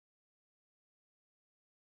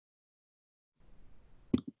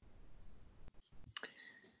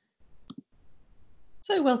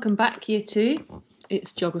So welcome back, Year 2.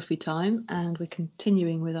 It's geography time and we're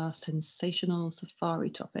continuing with our sensational safari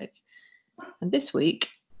topic. And this week,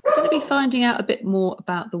 we're going to be finding out a bit more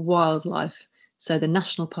about the wildlife. So the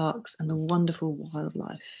national parks and the wonderful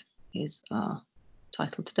wildlife is our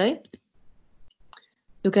title today.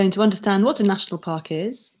 You're going to understand what a national park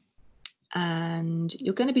is, and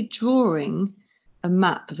you're going to be drawing a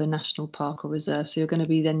map of a national park or reserve. So you're going to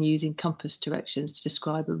be then using compass directions to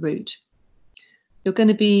describe a route. You're going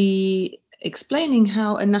to be explaining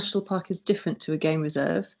how a national park is different to a game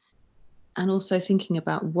reserve, and also thinking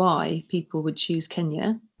about why people would choose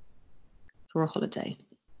Kenya for a holiday.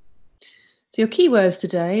 So your keywords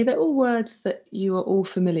today, they're all words that you are all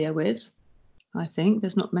familiar with. I think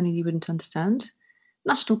there's not many you wouldn't understand.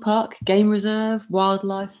 National park, game reserve,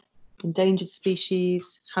 wildlife, endangered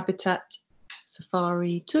species, habitat,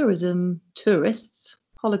 safari, tourism, tourists,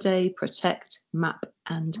 holiday, protect, map,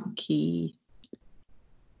 and key.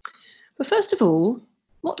 But first of all,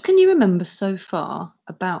 what can you remember so far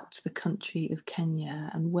about the country of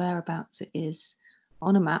Kenya and whereabouts it is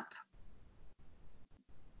on a map?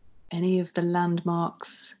 Any of the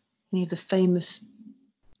landmarks, any of the famous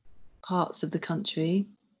parts of the country?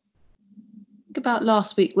 Think about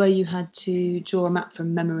last week where you had to draw a map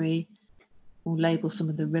from memory or label some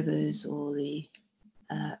of the rivers or the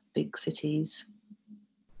big cities.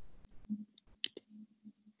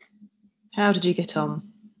 How did you get on?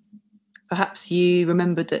 Perhaps you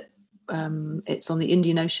remembered that it's on the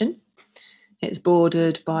Indian Ocean. It's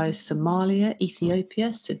bordered by Somalia,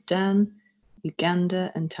 Ethiopia, Sudan, Uganda,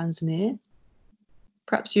 and Tanzania.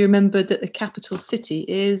 Perhaps you remembered that the capital city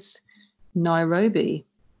is Nairobi,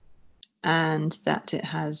 and that it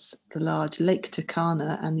has the large Lake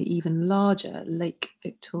Turkana and the even larger Lake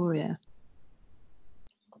Victoria.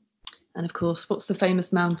 And of course, what's the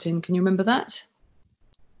famous mountain? Can you remember that?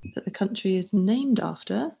 That the country is named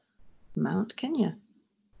after? Mount Kenya.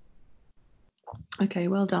 Okay,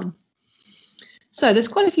 well done. So there's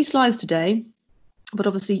quite a few slides today, but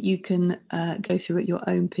obviously you can go through at your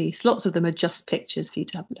own pace. Lots of them are just pictures for you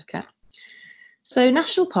to have a look at. So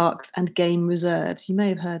national parks and game reserves, you may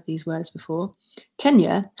have heard these words before.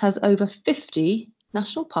 Kenya has over 50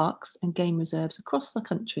 national parks and game reserves across the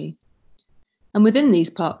country. And within these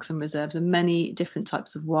parks and reserves are many different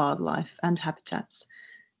types of wildlife and habitats,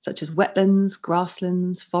 such as wetlands,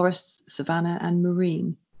 grasslands, forests, savanna, and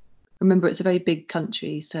marine. Remember, it's a very big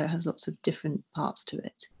country, so it has lots of different parts to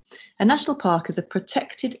it. A national park is a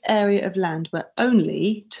protected area of land where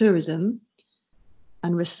only tourism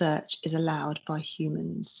and research is allowed by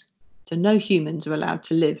humans. So no humans are allowed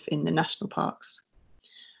to live in the national parks.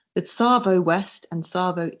 The Tsavo West and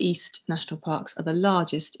Tsavo East national parks are the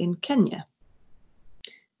largest in Kenya.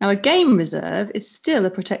 Now, a game reserve is still a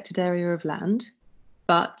protected area of land,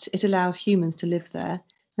 but it allows humans to live there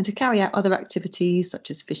and to carry out other activities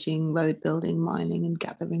such as fishing, road building, mining, and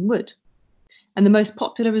gathering wood. And the most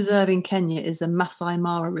popular reserve in Kenya is the Masai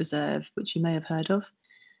Mara Reserve, which you may have heard of,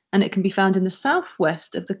 and it can be found in the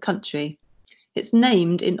southwest of the country. It's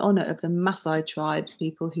named in honour of the Masai tribes,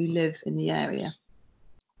 people who live in the area.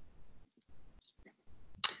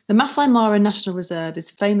 The Masai Mara National Reserve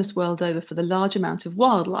is famous world over for the large amount of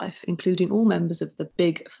wildlife, including all members of the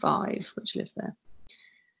Big Five, which live there.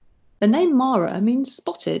 The name Mara means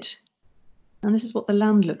spotted, and this is what the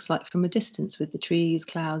land looks like from a distance with the trees,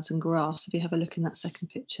 clouds and grass, if you have a look in that second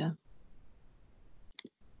picture.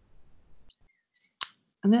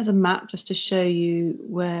 And there's a map just to show you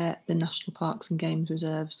where the national parks and game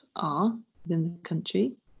reserves are within the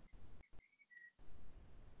country.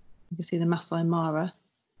 You can see the Masai Mara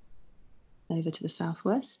over to the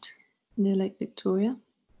southwest near Lake Victoria.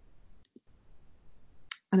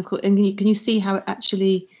 And of course, can you see how it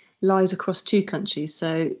actually lies across two countries?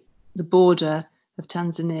 So the border of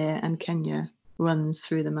Tanzania and Kenya runs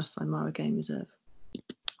through the Masai Mara Game Reserve.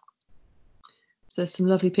 So there's some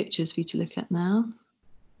lovely pictures for you to look at now.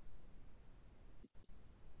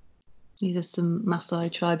 These are some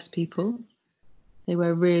Masai tribes people. They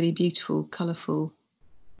wear really beautiful, colourful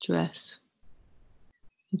dress,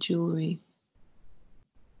 jewellery.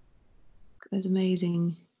 Those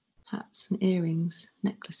amazing hats and earrings,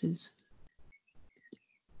 necklaces.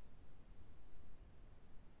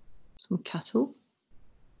 Some cattle.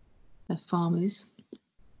 They're farmers.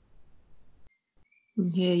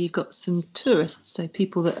 And here you've got some tourists, so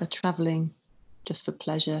people that are travelling just for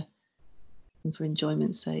pleasure and for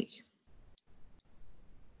enjoyment's sake.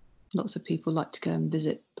 Lots of people like to go and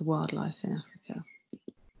visit the wildlife in Africa.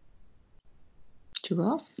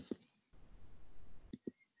 Giraffe.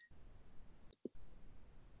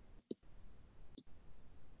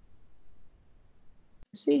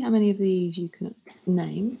 See how many of these you can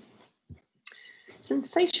name.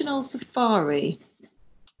 Sensational safari.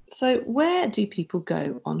 So where do people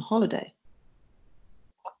go on holiday?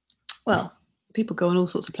 Well, people go on all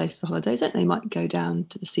sorts of places for holidays, don't they? They might go down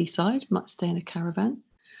to the seaside, might stay in a caravan.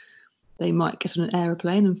 They might get on an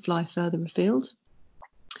aeroplane and fly further afield.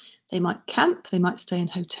 They might camp, they might stay in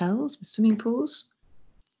hotels with swimming pools.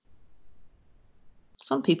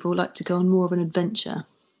 Some people like to go on more of an adventure.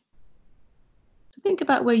 So think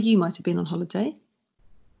about where you might have been on holiday.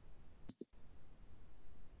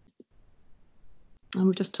 And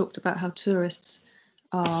we've just talked about how tourists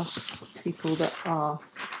are people that are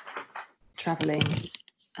travelling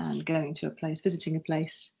and going to a place, visiting a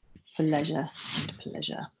place for leisure and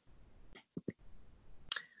pleasure.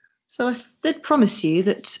 So I did promise you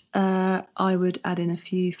that I would add in a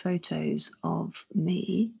few photos of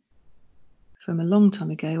me from a long time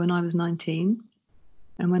ago when I was 19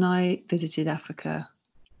 and when I visited Africa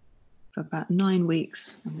for about 9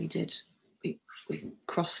 weeks, and we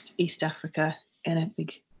crossed East Africa in a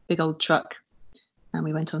big old truck and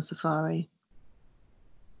we went on safari.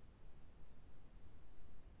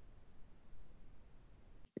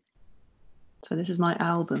 So this is my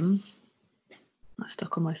album. I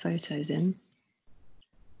stuck all my photos in.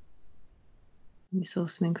 We saw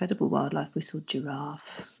some incredible wildlife. We saw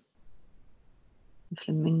giraffe,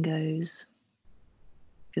 flamingos,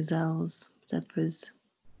 gazelles, zebras,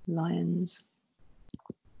 lions.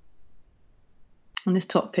 On this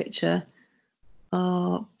top picture,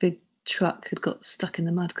 our big truck had got stuck in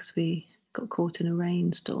the mud because we got caught in a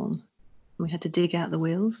rainstorm. We had to dig out the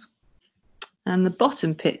wheels. And the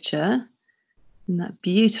bottom picture, in that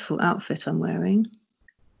beautiful outfit I'm wearing,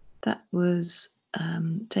 that was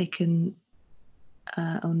taken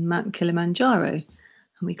on Mount Kilimanjaro. And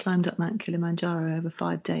we climbed up Mount Kilimanjaro over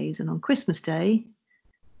 5 days. And on Christmas Day,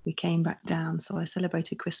 we came back down. So I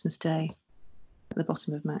celebrated Christmas Day at the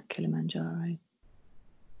bottom of Mount Kilimanjaro.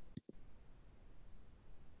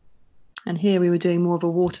 And here we were doing more of a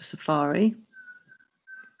water safari.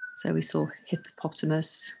 So we saw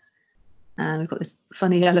hippopotamus, and we've got this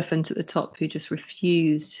funny elephant at the top who just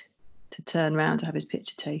refused to turn around to have his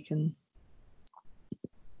picture taken.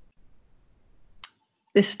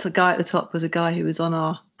 This guy at the top was a guy who was on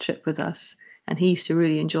our trip with us, and he used to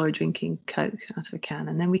really enjoy drinking Coke out of a can.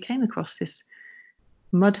 And then we came across this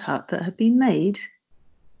mud hut that had been made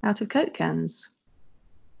out of Coke cans.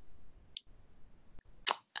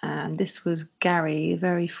 And this was Gary, a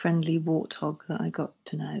very friendly warthog that I got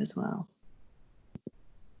to know as well.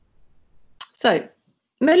 So,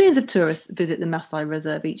 millions of tourists visit the Maasai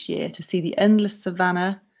Reserve each year to see the endless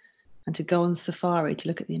savannah and to go on safari to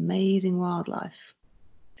look at the amazing wildlife.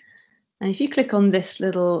 And if you click on this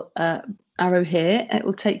little arrow here, it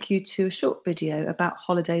will take you to a short video about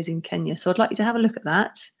holidays in Kenya. So I'd like you to have a look at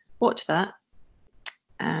that, watch that,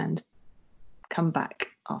 and come back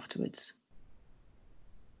afterwards.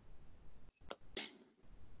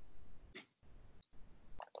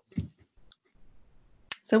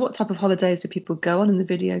 So what type of holidays do people go on in the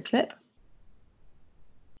video clip?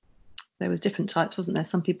 There was different types, wasn't there?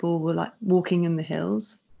 Some people were like walking in the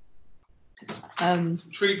hills.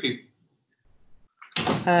 Tree people.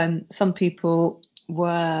 Some people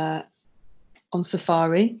were on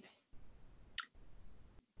safari.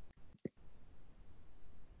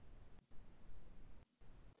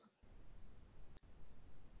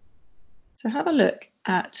 So have a look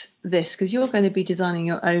at this, because you're going to be designing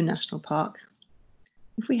your own national park.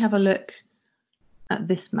 If we have a look at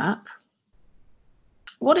this map,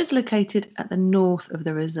 what is located at the north of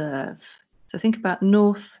the reserve? So think about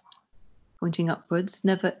north pointing upwards,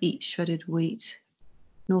 never eat shredded wheat,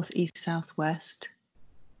 north, east, south, west.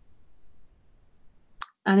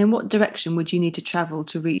 And in what direction would you need to travel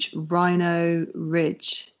to reach Rhino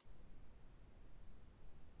Ridge?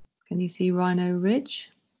 Can you see Rhino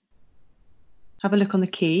Ridge? Have a look on the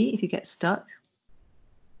key if you get stuck.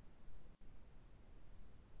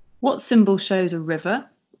 What symbol shows a river?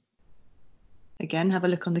 Again, have a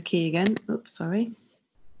look on the key again. Oops, sorry.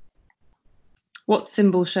 What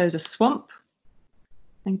symbol shows a swamp?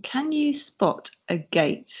 And can you spot a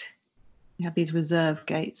gate? We have these reserve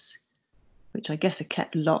gates, which I guess are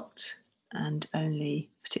kept locked, and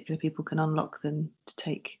only particular people can unlock them to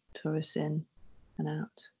take tourists in and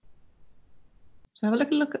out. So have a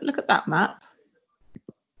look at that map.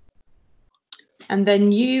 And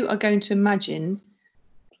then you are going to imagine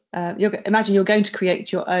you're going to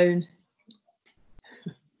create your own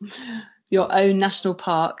national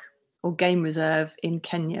park or game reserve in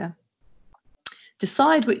Kenya.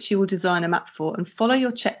 Decide which you will design a map for and follow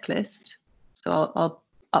your checklist. So I'll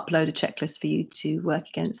upload a checklist for you to work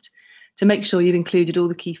against. to make sure you've included all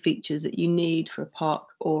the key features that you need for a park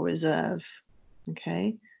or reserve.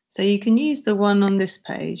 Okay, so you can use the one on this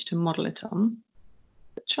page to model it on,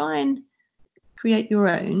 but try and create your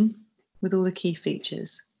own with all the key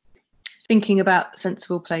features, thinking about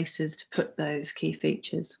sensible places to put those key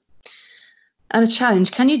features. And a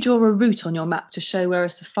challenge, can you draw a route on your map to show where a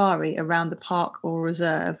safari around the park or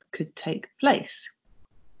reserve could take place?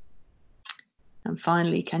 And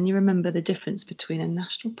finally, can you remember the difference between a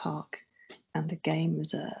national park and a game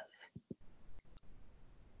reserve?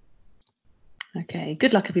 Okay,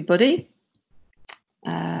 good luck everybody.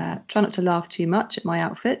 Try not to laugh too much at my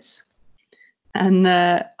outfits, and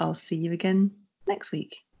I'll see you again next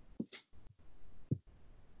week.